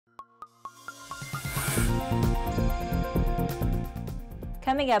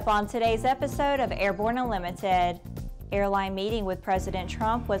Coming up on today's episode of Airborne Unlimited, airline meeting with President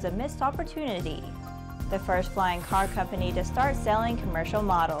Trump was a missed opportunity. The first flying car company to start selling commercial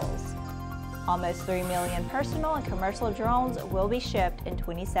models. Almost 3 million personal and commercial drones will be shipped in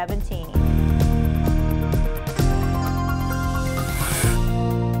 2017.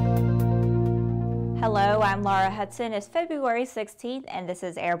 Hello, I'm Laura Hudson. It's February 16th and this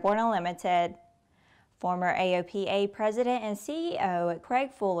is Airborne Unlimited. Former AOPA President and CEO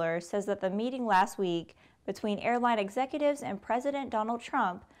Craig Fuller says that the meeting last week between airline executives and President Donald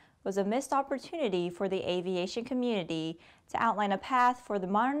Trump was a missed opportunity for the aviation community to outline a path for the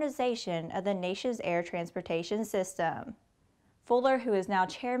modernization of the nation's air transportation system. Fuller, who is now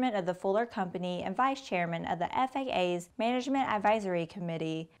chairman of the Fuller Company and vice chairman of the FAA's Management Advisory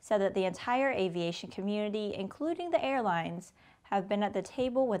Committee, said that the entire aviation community, including the airlines, have been at the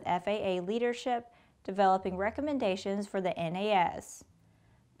table with FAA leadership developing recommendations for the NAS.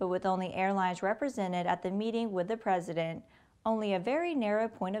 But with only airlines represented at the meeting with the president, only a very narrow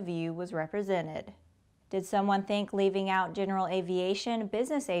point of view was represented. Did someone think leaving out general aviation,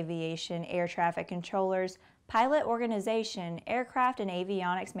 business aviation, air traffic controllers, pilot organization, aircraft and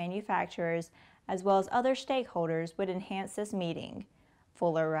avionics manufacturers, as well as other stakeholders would enhance this meeting?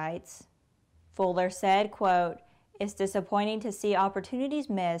 Fuller writes. Fuller said, quote, "It's disappointing to see opportunities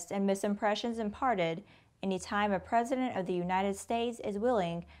missed and misimpressions imparted anytime a president of the United States is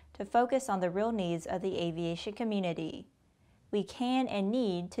willing to focus on the real needs of the aviation community. We can and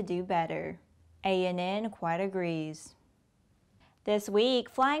need to do better." ANN quite agrees. This week,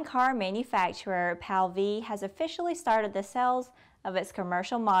 flying car manufacturer PAL-V has officially started the sales of its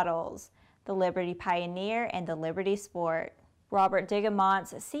commercial models, the Liberty Pioneer and the Liberty Sport. Robert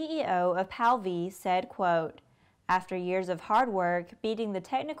Digamont's CEO of PAL-V said, quote, "After years of hard work, beating the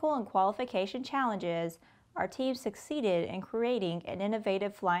technical and qualification challenges, our team succeeded in creating an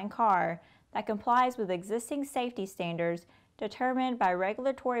innovative flying car that complies with existing safety standards determined by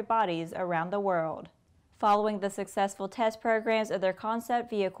regulatory bodies around the world." Following the successful test programs of their concept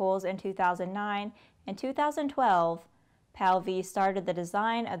vehicles in 2009 and 2012, PAL-V started the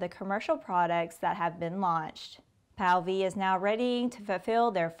design of the commercial products that have been launched. PAL-V is now readying to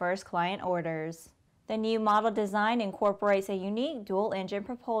fulfill their first client orders. The new model design incorporates a unique dual-engine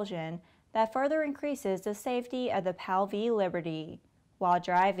propulsion that further increases the safety of the PAL-V Liberty. While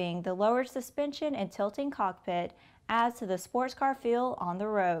driving, the lowered suspension and tilting cockpit adds to the sports car feel on the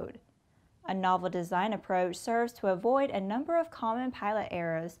road. A novel design approach serves to avoid a number of common pilot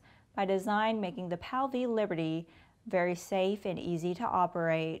errors by design making the PAL-V Liberty very safe and easy to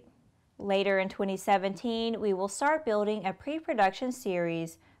operate. Later in 2017, we will start building a pre-production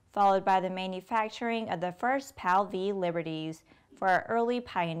series followed by the manufacturing of the first PAL-V Liberties for our early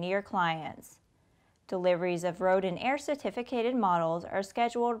Pioneer clients. Deliveries of road and air certificated models are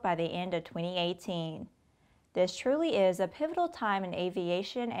scheduled by the end of 2018. This truly is a pivotal time in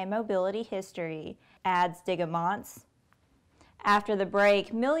aviation and mobility history, adds Digamonts. After the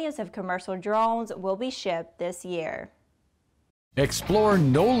break, millions of commercial drones will be shipped this year. Explore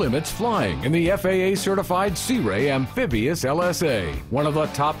no limits flying in the FAA-certified Sea Ray Amphibious LSA, one of the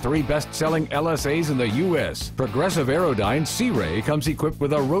top 3 best-selling LSAs in the U.S. Progressive Aerodyne Sea Ray comes equipped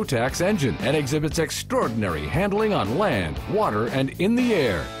with a Rotax engine and exhibits extraordinary handling on land, water, and in the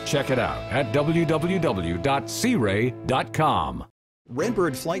air. Check it out at www.searay.com.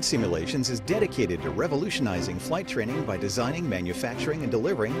 Redbird Flight Simulations is dedicated to revolutionizing flight training by designing, manufacturing, and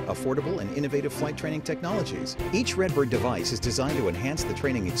delivering affordable and innovative flight training technologies. Each Redbird device is designed to enhance the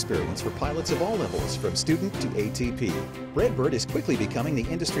training experience for pilots of all levels, from student to ATP. Redbird is quickly becoming the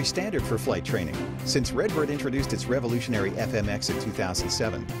industry standard for flight training. Since Redbird introduced its revolutionary FMX in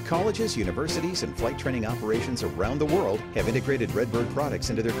 2007, colleges, universities, and flight training operations around the world have integrated Redbird products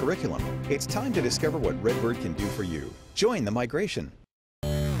into their curriculum. It's time to discover what Redbird can do for you. Join the migration.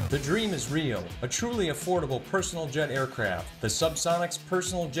 The dream is real, a truly affordable personal jet aircraft. The Subsonics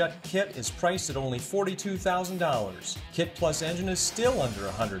Personal Jet Kit is priced at only $42,000. Kit plus engine is still under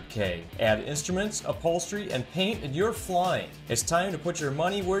 $100K. Add instruments, upholstery, and paint and you're flying. It's time to put your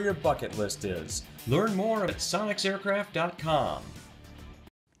money where your bucket list is. Learn more at sonicsaircraft.com.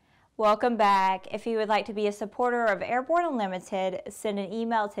 Welcome back. If you would like to be a supporter of Airborne Unlimited, send an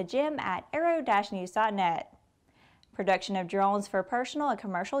email to jim@aero-news.net. Production of drones for personal and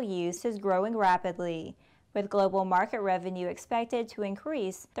commercial use is growing rapidly, with global market revenue expected to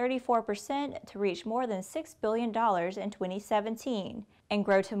increase 34% to reach more than $6 billion in 2017 and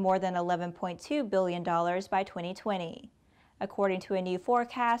grow to more than $11.2 billion by 2020. According to a new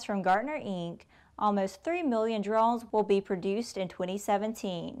forecast from Gartner, Inc., almost 3 million drones will be produced in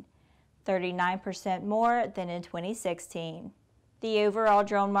 2017, 39% more than in 2016. The overall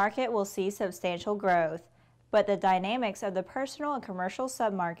drone market will see substantial growth, but the dynamics of the personal and commercial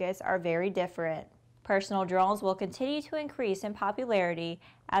submarkets are very different. Personal drones will continue to increase in popularity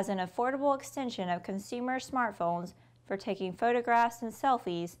as an affordable extension of consumer smartphones for taking photographs and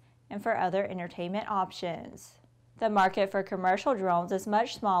selfies and for other entertainment options. The market for commercial drones is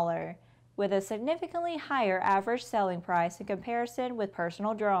much smaller, with a significantly higher average selling price in comparison with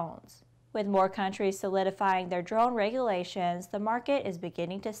personal drones. With more countries solidifying their drone regulations, the market is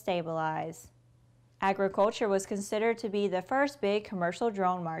beginning to stabilize. Agriculture was considered to be the first big commercial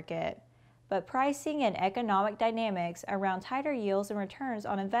drone market, but pricing and economic dynamics around tighter yields and returns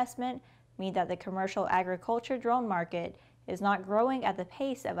on investment mean that the commercial agriculture drone market is not growing at the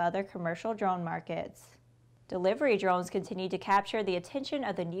pace of other commercial drone markets. Delivery drones continue to capture the attention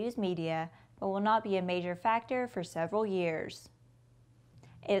of the news media, but will not be a major factor for several years.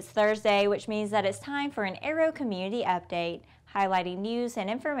 It's Thursday, which means that it's time for an Aero-Community update, highlighting news and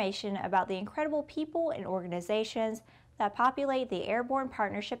information about the incredible people and organizations that populate the Airborne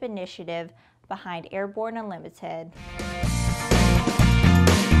Partnership Initiative behind Airborne Unlimited.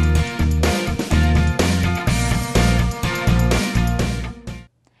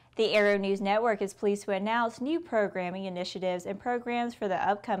 The Aero-News Network is pleased to announce new programming initiatives and programs for the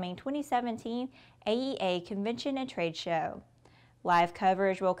upcoming 2017 AEA Convention and Trade Show. Live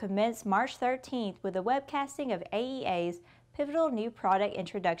coverage will commence March 13th with a webcasting of AEA's pivotal new product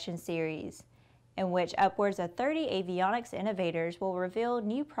introduction series, in which upwards of 30 avionics innovators will reveal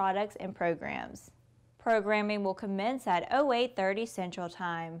new products and programs. Programming will commence at 08:30 Central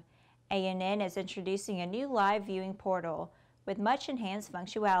Time. ANN is introducing a new live viewing portal with much enhanced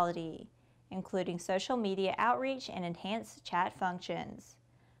functionality, including social media outreach and enhanced chat functions.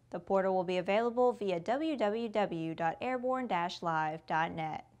 The portal will be available via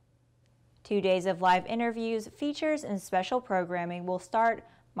www.airborne-live.net. 2 days of live interviews, features, and special programming will start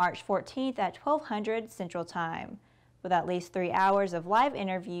March 14th at 1200 Central Time, with at least 3 hours of live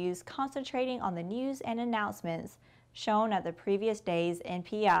interviews concentrating on the news and announcements shown at the previous day's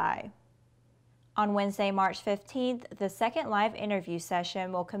NPI. On Wednesday, March 15th, the second live interview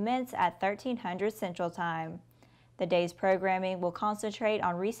session will commence at 1300 Central Time. The day's programming will concentrate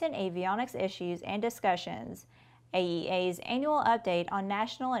on recent avionics issues and discussions, AEA's annual update on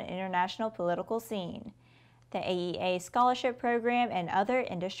national and international political scene, the AEA Scholarship Program, and other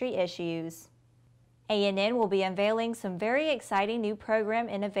industry issues. ANN will be unveiling some very exciting new program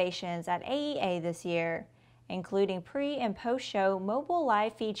innovations at AEA this year, including pre- and post-show mobile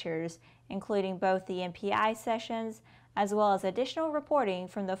live features, including both the NPI sessions as well as additional reporting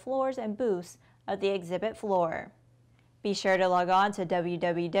from the floors and booths of the exhibit floor. Be sure to log on to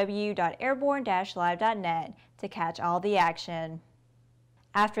www.airborne-live.net to catch all the action.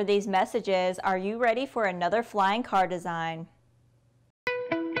 After these messages, are you ready for another flying car design?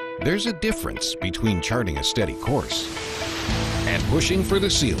 There's a difference between charting a steady course and pushing for the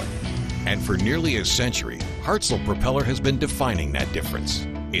ceiling. And for nearly a century, Hartzell Propeller has been defining that difference.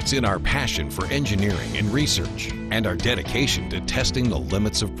 It's in our passion for engineering and research and our dedication to testing the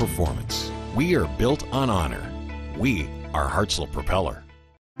limits of performance. We are built on honor. We are Hartzell Propeller.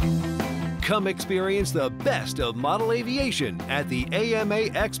 Come experience the best of model aviation at the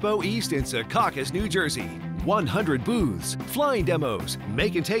AMA Expo East in Secaucus, New Jersey. 100 booths, flying demos,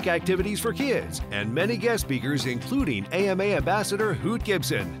 make and take activities for kids, and many guest speakers including AMA Ambassador Hoot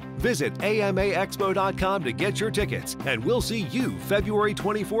Gibson. Visit amaexpo.com to get your tickets, and we'll see you February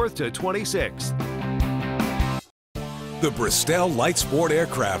 24th to 26th. The Bristol Light Sport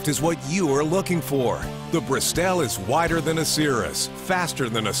aircraft is what you are looking for. The Bristol is wider than a Cirrus, faster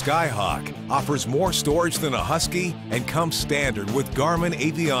than a Skyhawk, offers more storage than a Husky, and comes standard with Garmin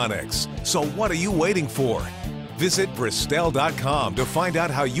avionics. So what are you waiting for? Visit Bristol.com to find out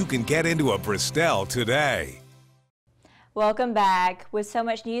how you can get into a Bristol today. Welcome back. With so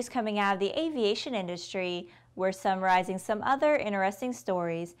much news coming out of the aviation industry, we're summarizing some other interesting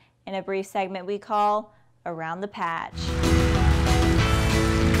stories in a brief segment we call Around the Patch.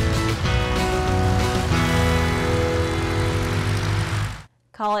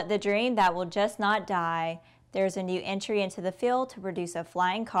 Call it the dream that will just not die. There's a new entry into the field to produce a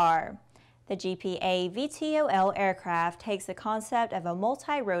flying car. The GPA VTOL aircraft takes the concept of a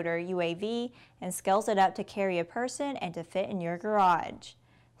multi-rotor UAV and scales it up to carry a person and to fit in your garage.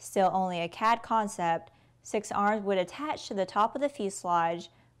 Still only a CAD concept, 6 arms would attach to the top of the fuselage,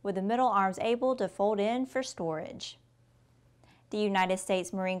 with the middle arms able to fold in for storage. The United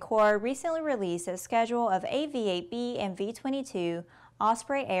States Marine Corps recently released a schedule of AV-8B and V-22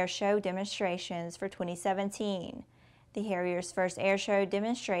 Osprey Air Show demonstrations for 2017. The Harrier's first air show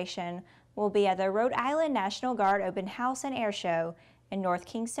demonstration will be at the Rhode Island National Guard Open House and Air Show in North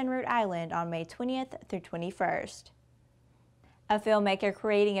Kingston, Rhode Island on May 20th through 21st. A filmmaker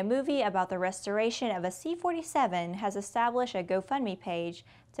creating a movie about the restoration of a C-47 has established a GoFundMe page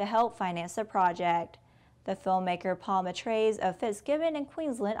to help finance the project. The filmmaker Paul Matrays of Fitzgibbon in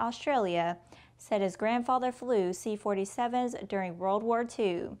Queensland, Australia, said his grandfather flew C-47s during World War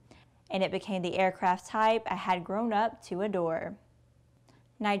II, and it became the aircraft type I had grown up to adore.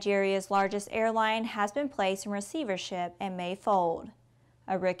 Nigeria's largest airline has been placed in receivership and may fold.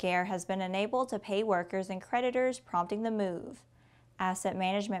 Air has been unable to pay workers and creditors, prompting the move. Asset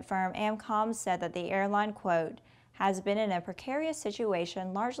management firm Amcom said that the airline, quote, has been in a precarious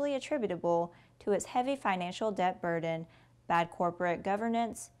situation largely attributable to its heavy financial debt burden, bad corporate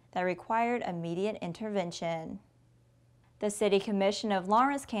governance that required immediate intervention. The City Commission of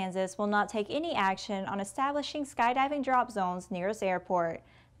Lawrence, Kansas will not take any action on establishing skydiving drop zones near its airport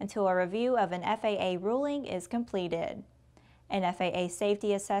until a review of an FAA ruling is completed. An FAA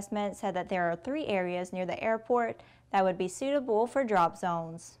safety assessment said that there are 3 areas near the airport that would be suitable for drop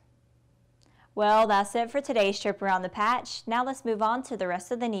zones. Well, that's it for today's trip around the patch. Now let's move on to the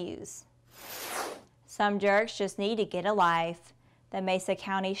rest of the news. Some jerks just need to get a life. The Mesa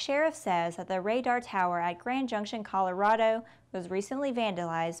County Sheriff says that the radar tower at Grand Junction, Colorado was recently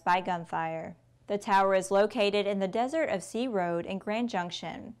vandalized by gunfire. The tower is located in the Desert of Sea Road in Grand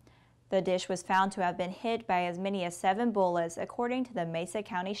Junction. The dish was found to have been hit by as many as 7 bullets, according to the Mesa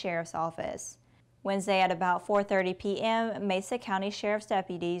County Sheriff's Office. Wednesday at about 4:30 p.m., Mesa County Sheriff's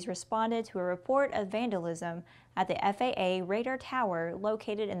deputies responded to a report of vandalism at the FAA radar tower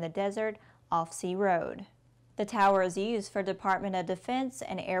located in the desert off Sea Road. The tower is used for Department of Defense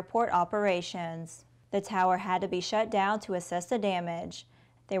and airport operations. The tower had to be shut down to assess the damage.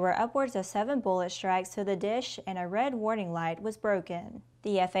 There were upwards of 7 bullet strikes to the dish and a red warning light was broken.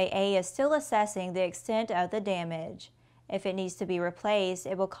 The FAA is still assessing the extent of the damage. If it needs to be replaced,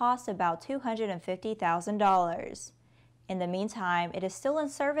 it will cost about $250,000. In the meantime, it is still in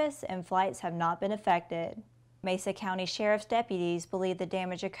service and flights have not been affected. Mesa County Sheriff's deputies believe the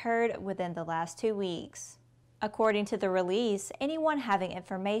damage occurred within the last 2 weeks. According to the release, anyone having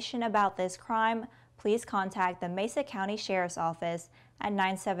information about this crime, please contact the Mesa County Sheriff's Office at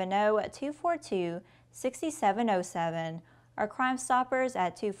 970-242-6707 or Crime Stoppers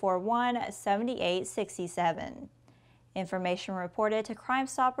at 241-7867. Information reported to Crime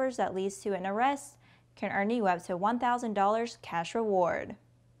Stoppers that leads to an arrest can earn you up to $1,000 cash reward.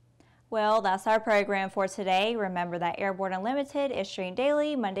 Well, that's our program for today. Remember that Airborne Unlimited is streamed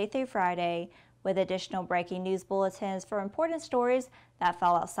daily, Monday through Friday, with additional breaking news bulletins for important stories that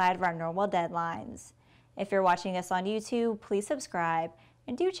fall outside of our normal deadlines. If you're watching us on YouTube, please subscribe,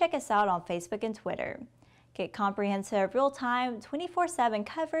 and do check us out on Facebook and Twitter. Get comprehensive, real-time, 24/7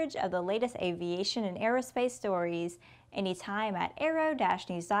 coverage of the latest aviation and aerospace stories anytime at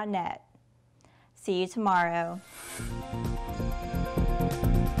aero-news.net. See you tomorrow.